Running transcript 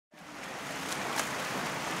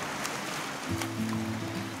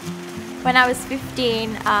When I was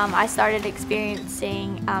 15, I started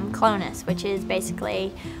experiencing clonus, which is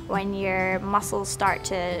basically when your muscles start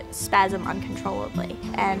to spasm uncontrollably.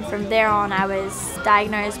 And from there on, I was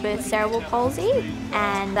diagnosed with cerebral palsy,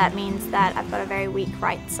 and that means that I've got a very weak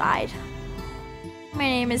right side. My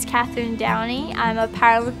name is Katherine Downie. I'm a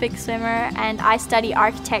Paralympic swimmer and I study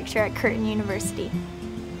architecture at Curtin University.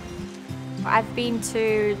 I've been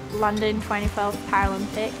to London 2012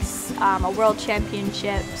 Paralympics, a World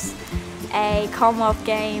Championships, a Commonwealth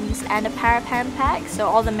Games and a Parapam Pack, so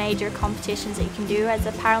all the major competitions that you can do as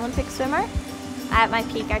a Paralympic swimmer. At my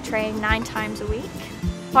peak I train 9 times a week.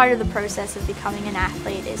 Part of the process of becoming an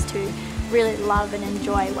athlete is to really love and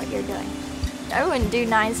enjoy what you're doing. I wouldn't do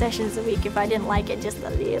 9 sessions a week if I didn't like it just a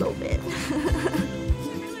little bit.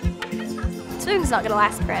 Swimming's not going to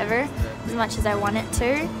last forever, as much as I want it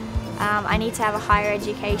to. I need to have a higher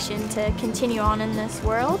education to continue on in this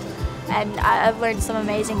world, and I've learned some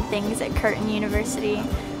amazing things at Curtin University,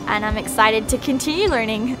 and I'm excited to continue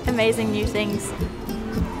learning amazing new things.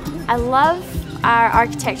 I love our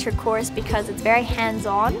architecture course because it's very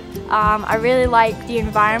hands-on. I really like the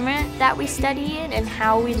environment that we study in and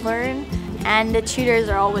how we learn, and the tutors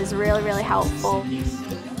are always really helpful.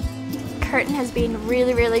 Curtin has been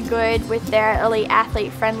really good with their Elite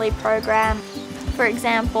Athlete Friendly Program. For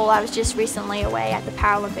example, I was just recently away at the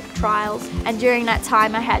Paralympic trials, and during that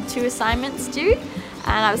time I had 2 assignments due,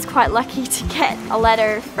 and I was quite lucky to get a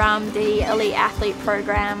letter from the Elite Athlete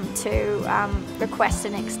Program to request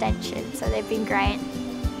an extension, so they've been great.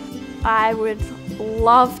 I would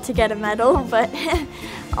love to get a medal, but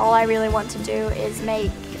all I really want to do is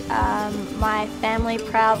make my family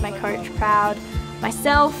proud, my coach proud,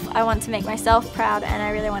 myself. I want to make myself proud, and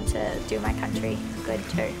I really want to do my country good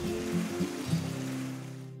too.